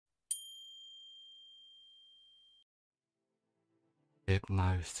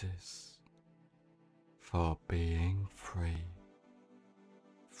Hypnosis for being free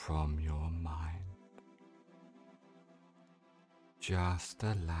from your mind. Just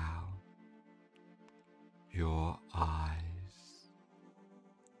allow your eyes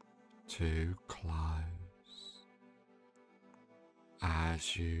to close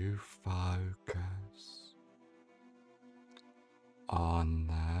as you focus on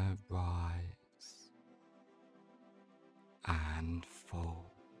the rise and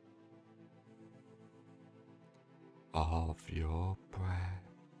fall of your breath.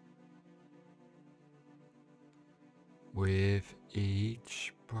 With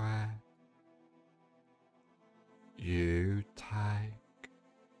each breath you take,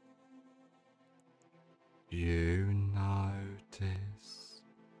 you notice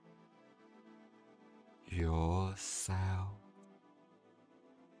yourself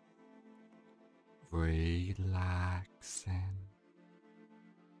relaxing.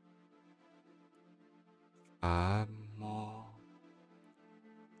 The more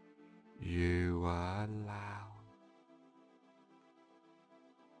you allow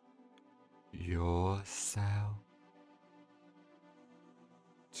yourself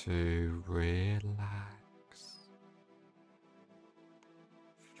to relax,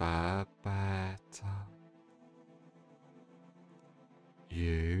 the better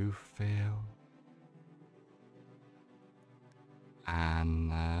you feel,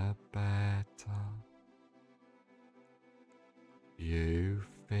 and the better you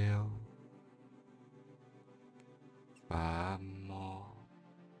feel, the more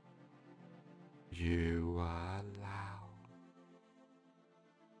you allow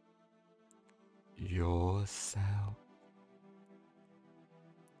yourself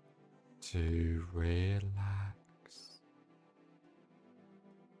to relax.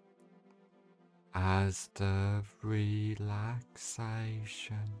 As the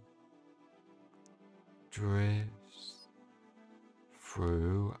relaxation drifts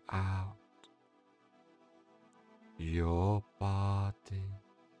throughout your body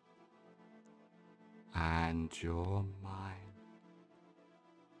and your mind,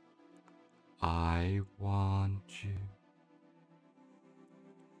 I want you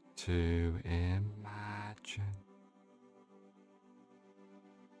to imagine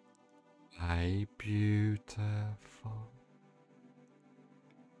a beautiful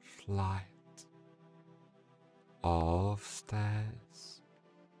flight of stairs,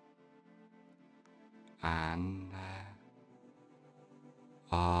 and there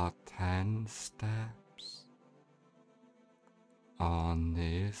are 10 steps on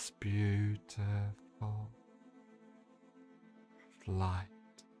this beautiful flight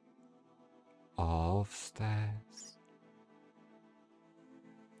of stairs,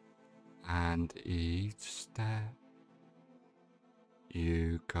 and each step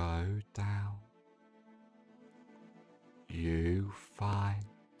you go down, you find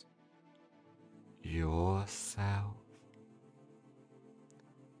yourself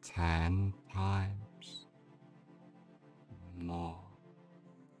 10 times more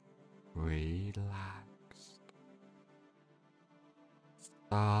relaxed,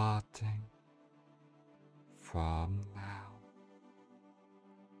 starting from now.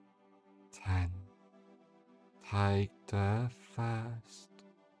 10. Take the first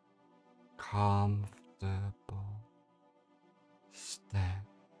comfortable step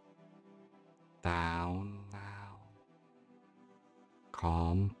down now,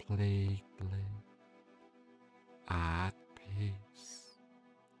 completely at peace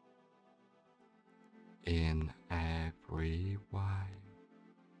in every way.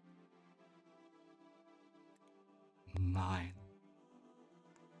 9.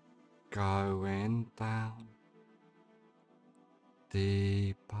 Going down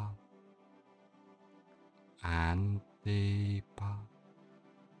deeper and deeper,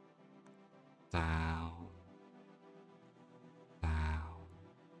 down, down,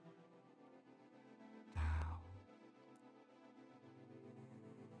 down.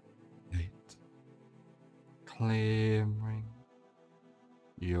 8. Clearing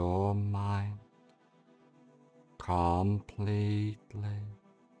your mind completely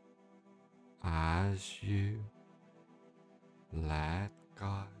as you let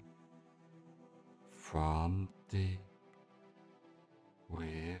go from deep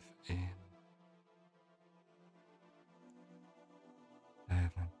within.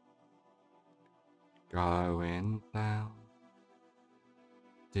 7. Going down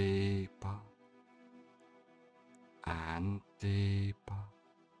deeper and deeper,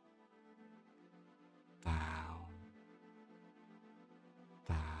 down,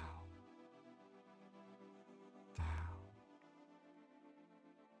 down, down.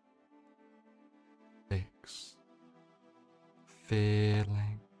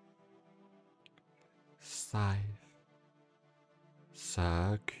 feeling safe,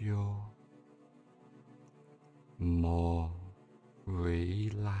 secure, more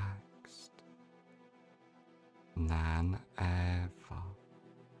relaxed than ever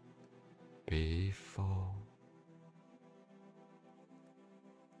before.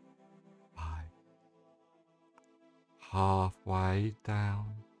 5. Halfway down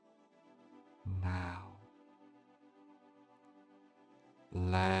now,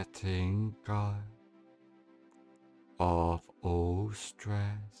 letting go of all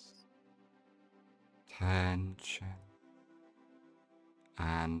stress, tension,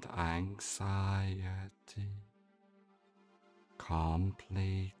 and anxiety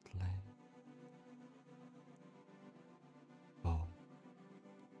completely. 4.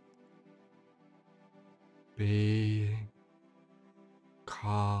 Being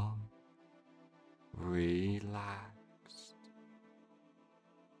calm, relaxed,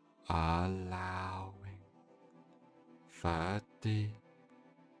 allowing for deep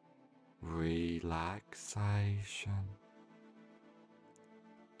relaxation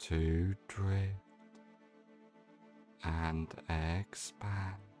to drift and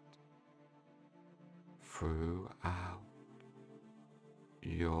expand throughout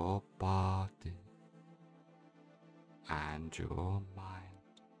your body and your mind.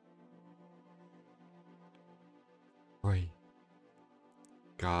 3.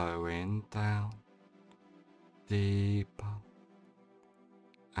 Going down deeper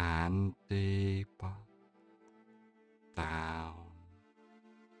and deeper, down,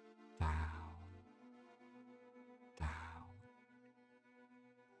 down, down.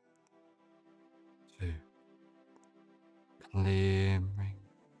 2. Clearing,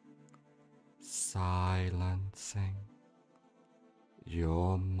 silencing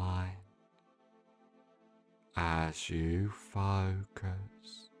your mind as you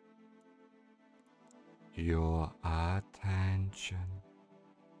focus your attention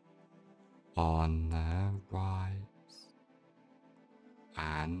on the rise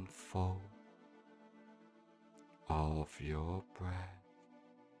and fall of your breath.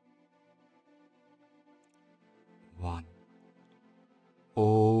 1.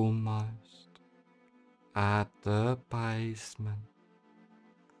 Almost at the basement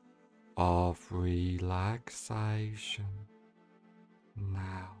of relaxation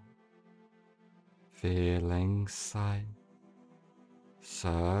now, feeling safe,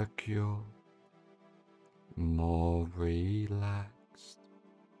 secure, more relaxed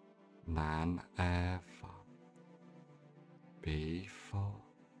than ever before.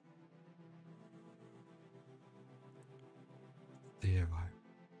 0.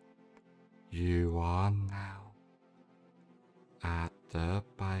 You are now at the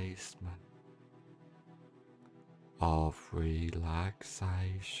basement of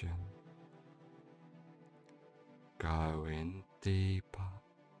relaxation, going deeper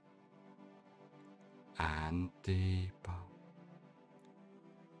and deeper,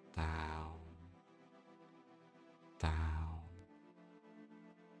 down, down,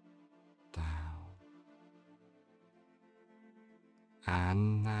 down.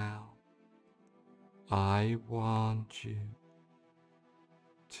 And now I want you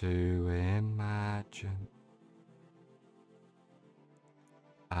to imagine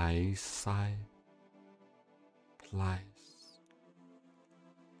a safe place.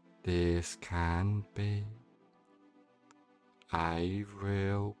 This can be a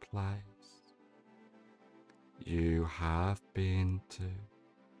real place you have been to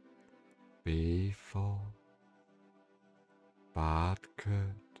before, but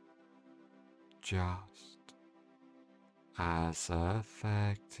could just as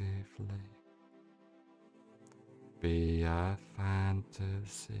effectively be a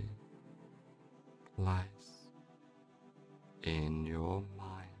fantasy place in your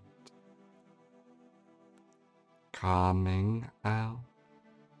mind. Coming out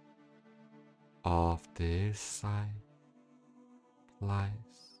of this safe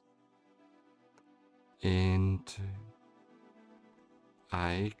place into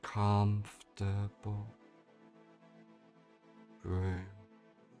a comfortable room,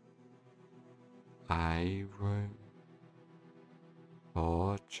 a room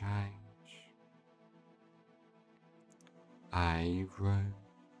for change, a room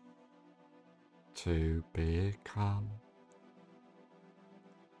to become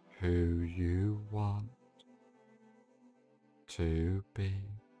who you want to be,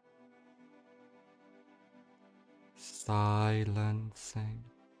 silencing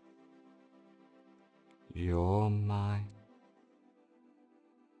your mind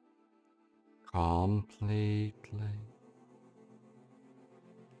completely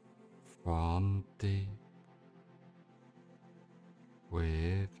from deep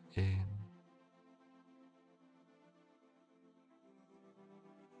within,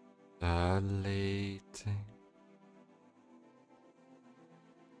 deleting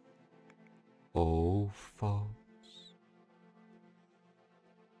all thoughts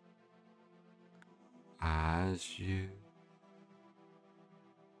as you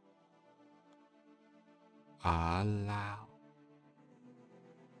allow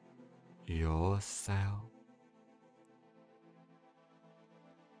yourself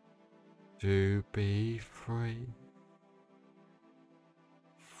to be free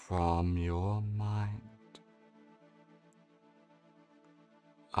from your mind,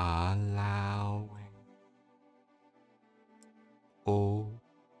 allowing all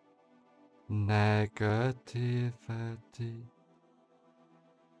negativity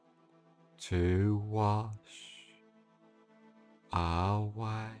to wash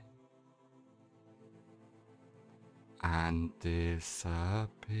away and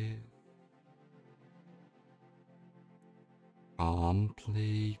disappear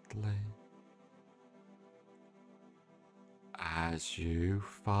completely as you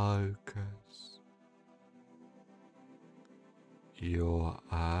focus your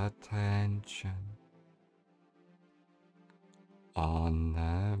attention on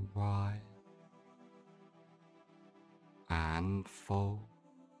the right and full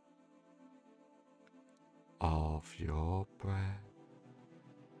of your breath,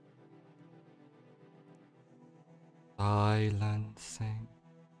 silencing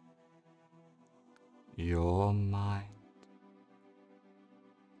your mind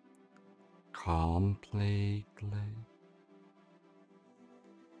completely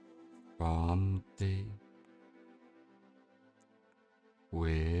from deep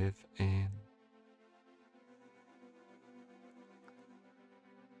within,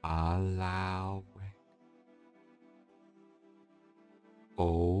 allowing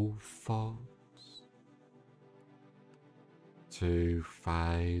all thoughts to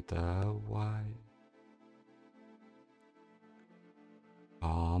fade away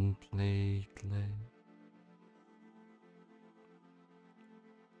completely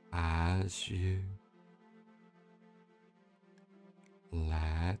as you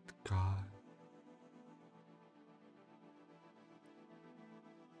let go,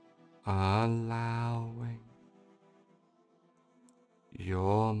 allowing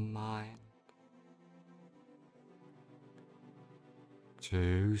your mind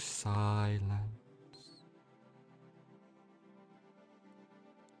to silence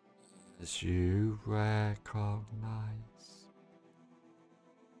as you recognize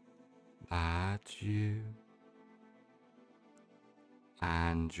that you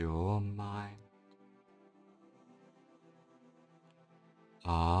and your mind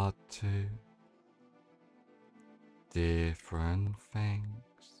are two different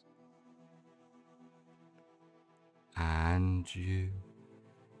things, and you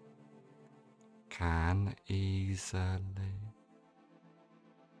can easily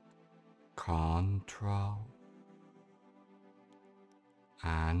control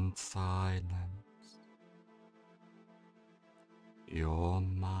and silence your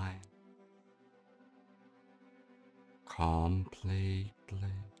mind completely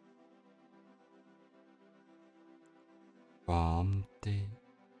from deep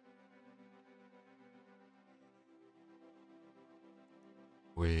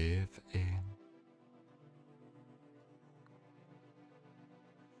within,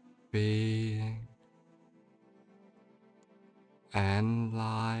 being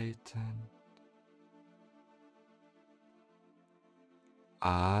enlightened,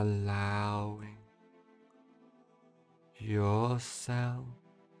 allowing yourself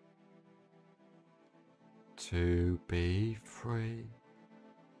to be free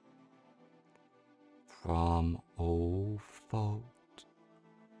from all thought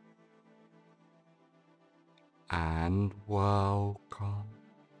and welcome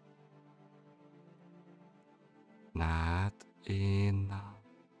that inner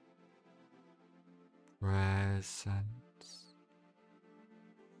presence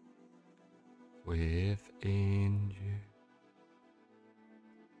within you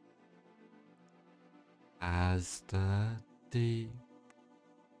as the deep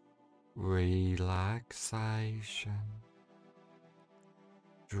relaxation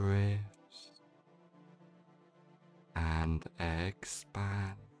drifts and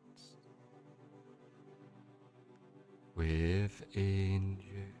expands within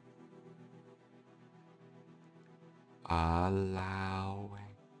you,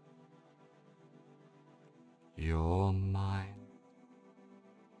 allowing your mind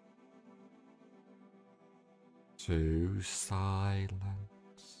to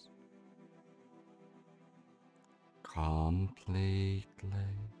silence completely.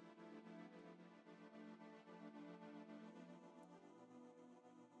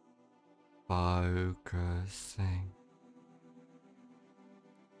 Focusing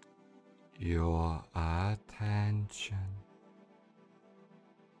your attention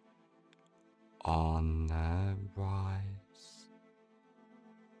on the rise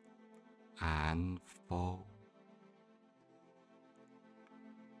and fall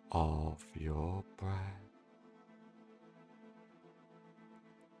of your breath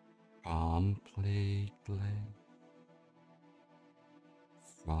completely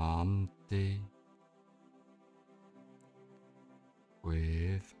from deep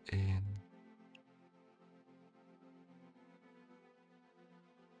within.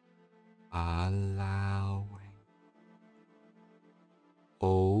 Allowing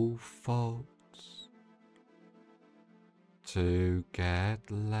all thoughts to get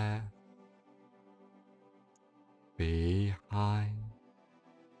left behind,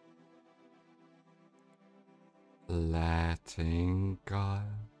 letting go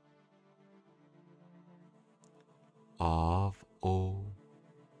of all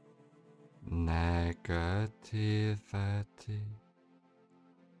negativity,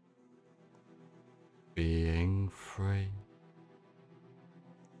 being free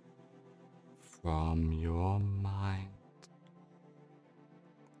from your mind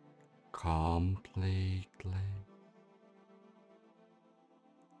completely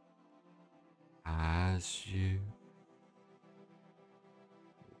as you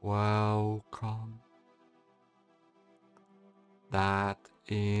welcome that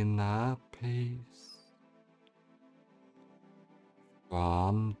inner peace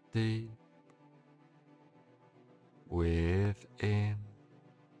from deep within,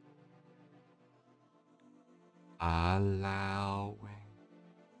 allowing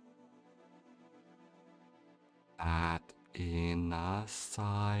that inner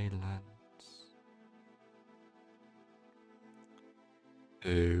silence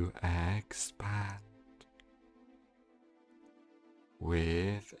to expand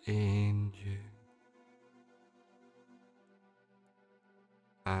within you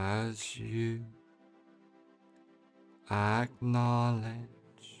as you acknowledge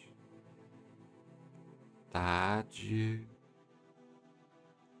that you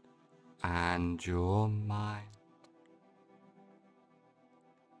and your mind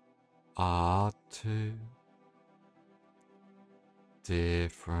are two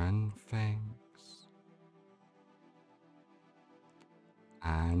different things,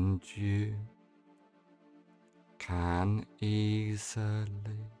 and you can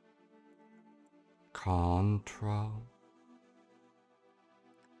easily control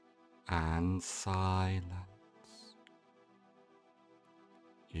and silence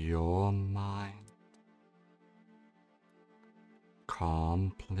your mind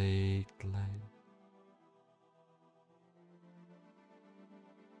completely,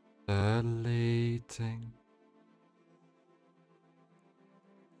 deleting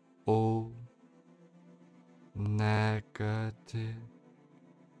all negative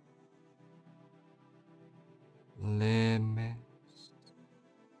limits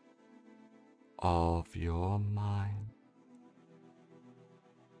of your mind,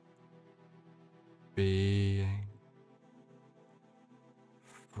 being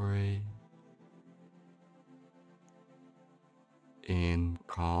free, in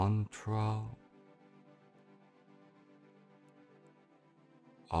control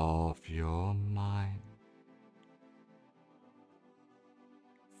of your mind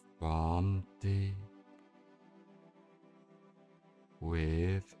from deep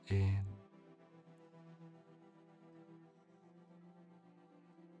within,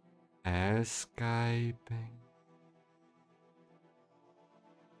 escaping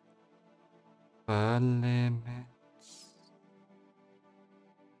the limits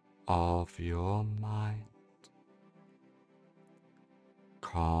of your mind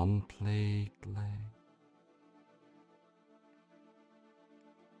completely,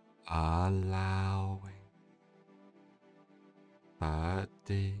 allowing the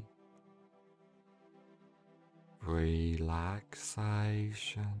deep relaxation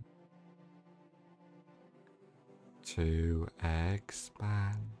to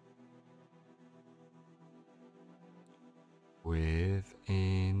expand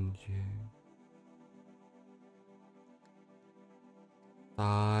within you,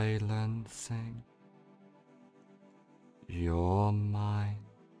 silencing your mind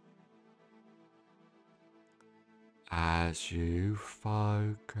as you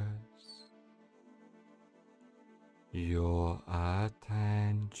focus your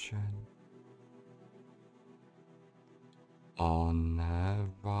attention on the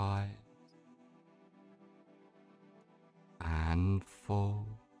rise and fall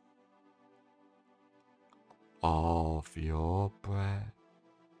of your breath,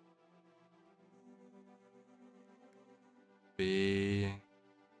 being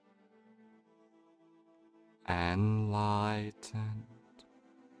enlightened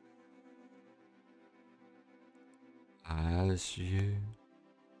as you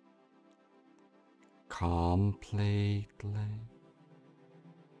completely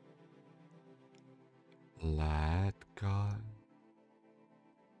let go,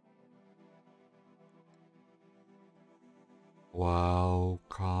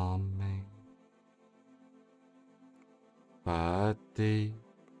 welcoming the deep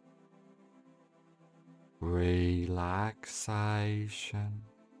relaxation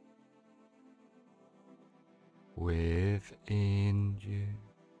within you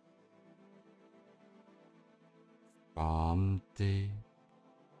from deep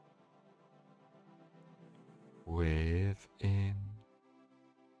within,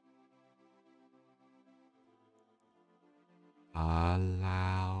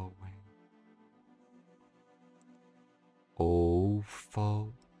 allowing all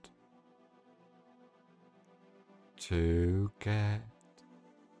thought to get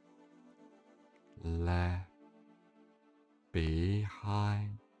left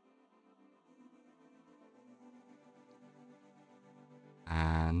behind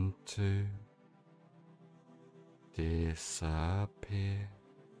and to disappear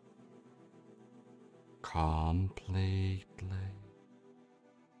completely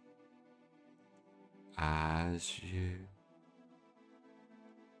as you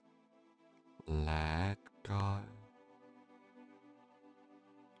let go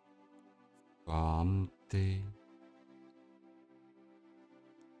from deep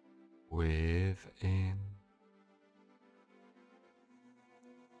within,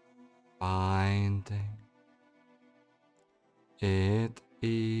 finding it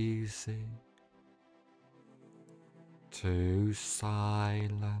easy to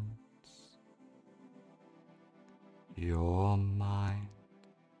silence your mind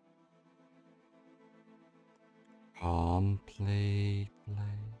completely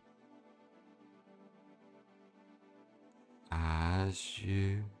as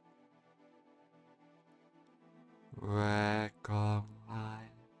you recognize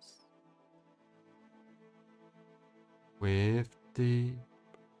with deep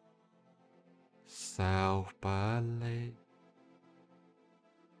self-belief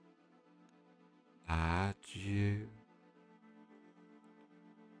that you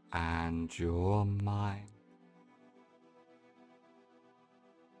and your mind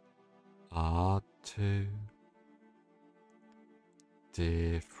are two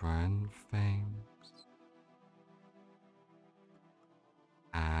different things,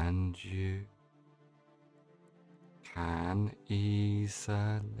 and you can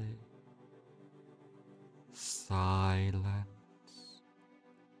easily silence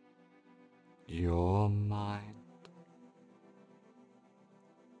your mind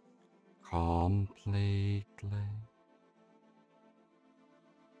completely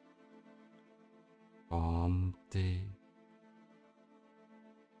from deep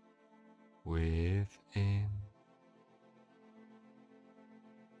within,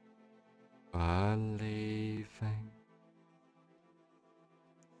 believing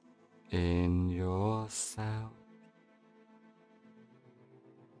in yourself,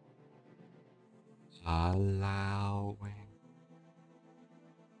 allowing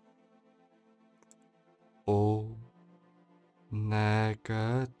all negativity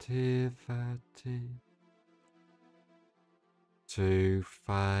to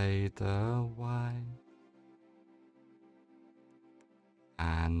fade away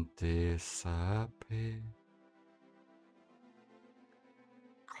and disappear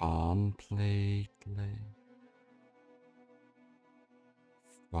completely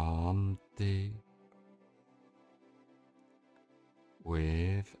from deep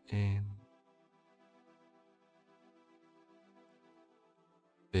within,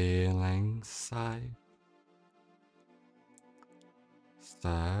 feeling safe,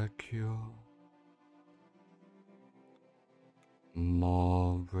 secure,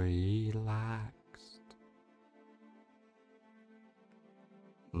 more relaxed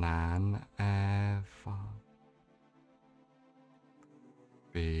than ever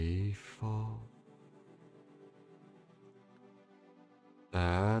before,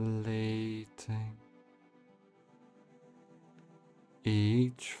 deleting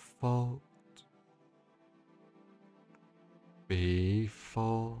each thought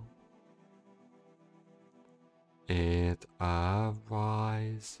before, it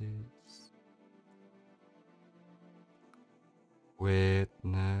arises,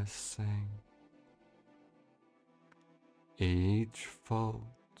 witnessing each thought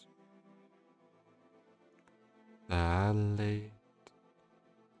that leads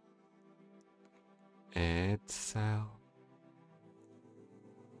itself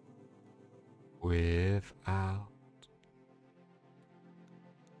without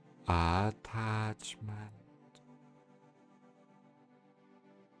attachment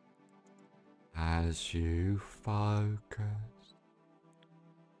as you focus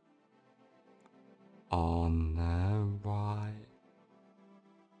on the right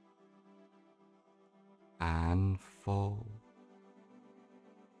and full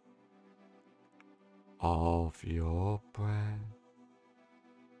of your breath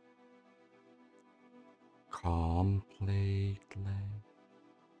completely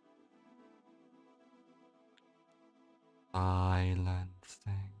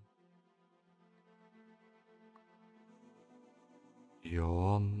silencing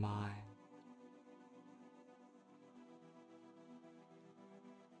your mind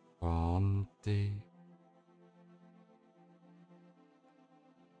from deep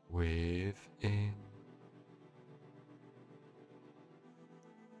within,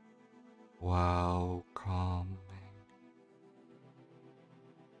 welcoming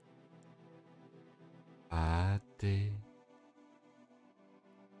a deep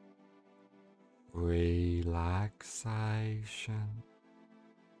relaxation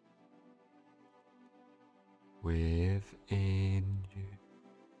within you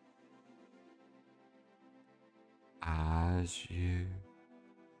as you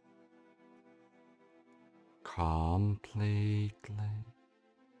completely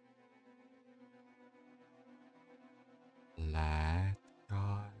let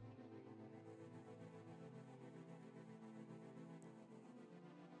go,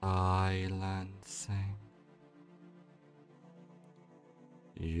 silencing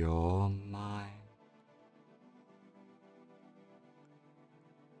your mind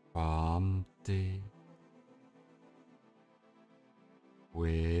from deep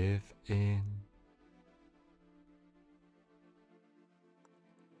within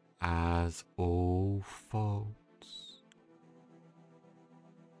as all thoughts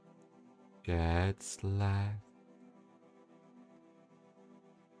gets left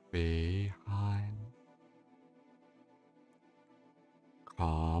behind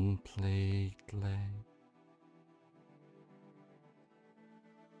completely,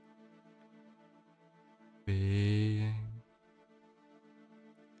 being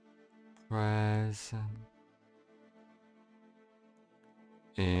present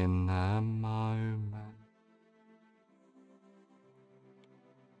in the moment,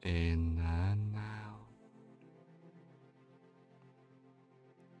 in the now,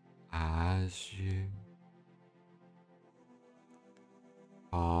 as you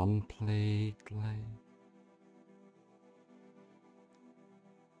completely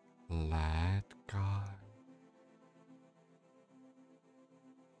let go,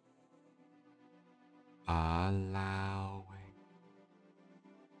 allowing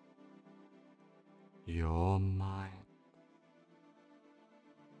your mind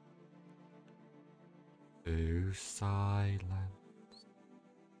to silence,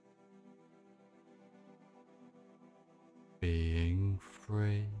 being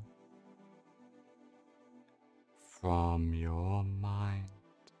free from your mind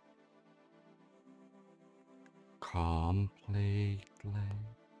completely,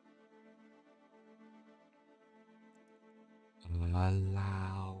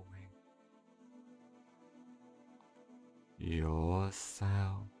 allowing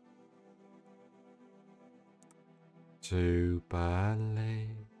yourself to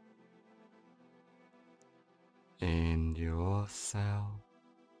believe in yourself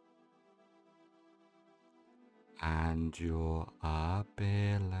and your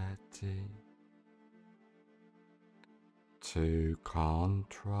ability to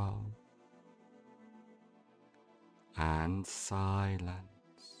control and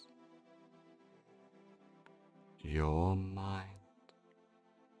silence your mind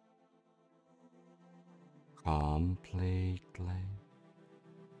completely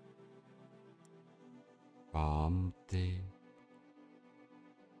from deep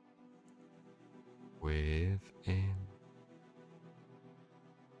within,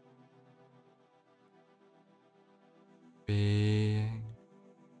 being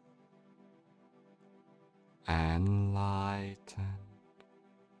enlightened,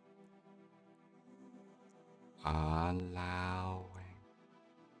 allowing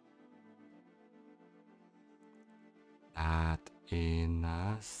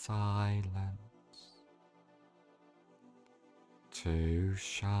inner silence to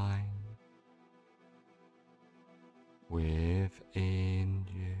shine within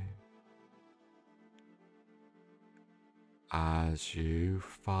you as you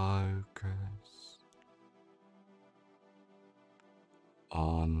focus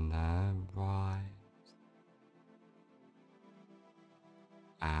on the rise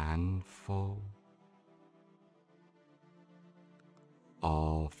and fall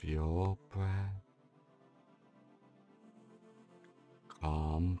of your breath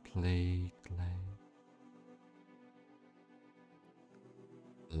completely,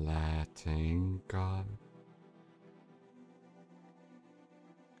 letting go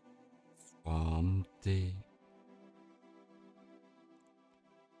from deep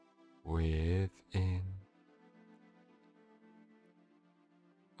within,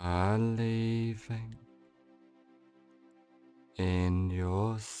 believing in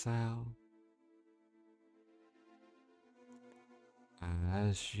yourself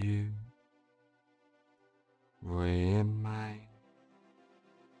as you remain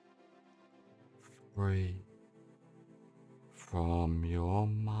free from your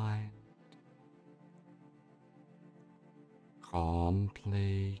mind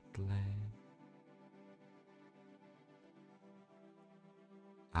completely,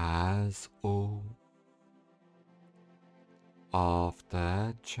 as all of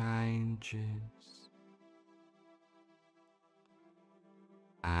the changes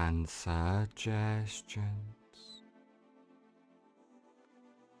and suggestions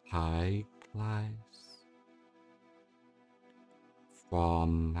take place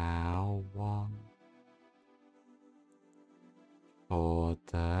from now on for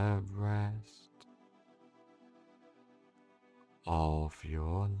the rest of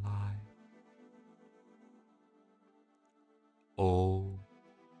your life. All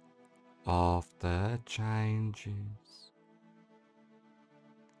of the changes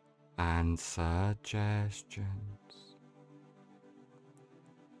and suggestions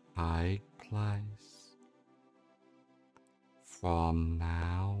take place from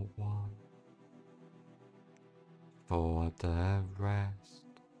now on for the rest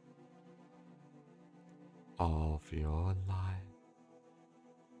of your life.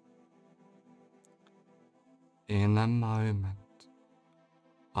 In a moment,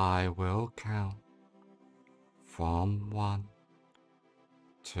 I will count from 1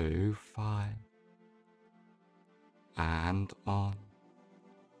 to 5, and on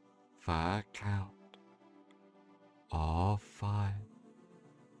the count of 5,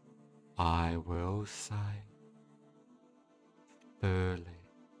 I will say, fully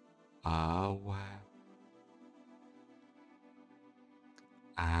aware,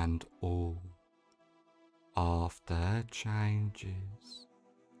 and all of the changes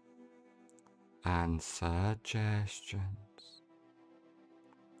and suggestions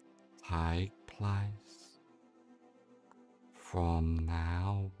take place from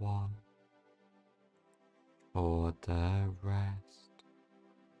now on for the rest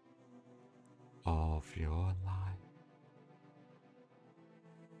of your life.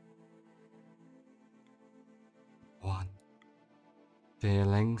 1.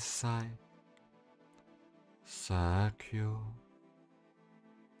 Feeling safe, secure,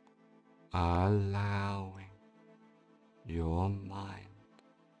 allowing your mind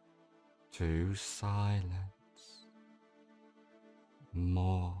to silence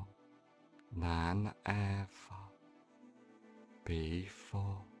more than ever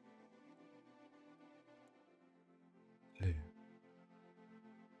before. 2.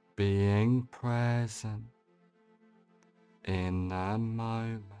 Being present in the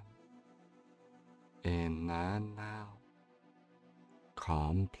moment, in the now,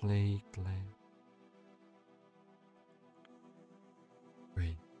 completely.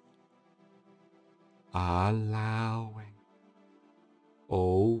 3. Allowing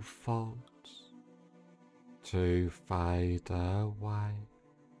all faults to fade away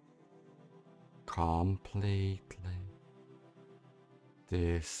completely,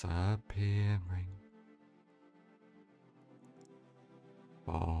 disappearing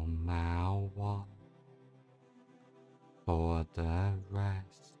from now on for the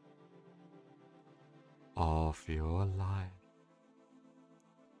rest of your life,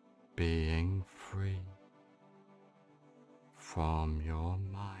 being free from your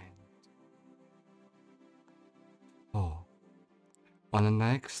mind. 4. On the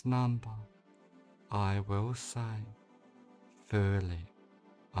next number, I will say, fully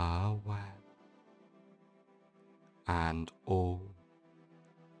aware, and all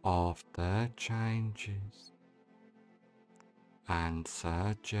of the changes and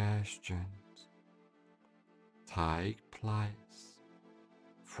suggestions take place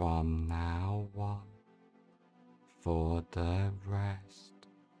from now on for the rest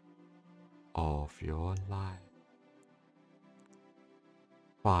of your life.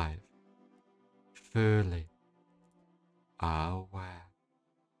 5. Fully aware.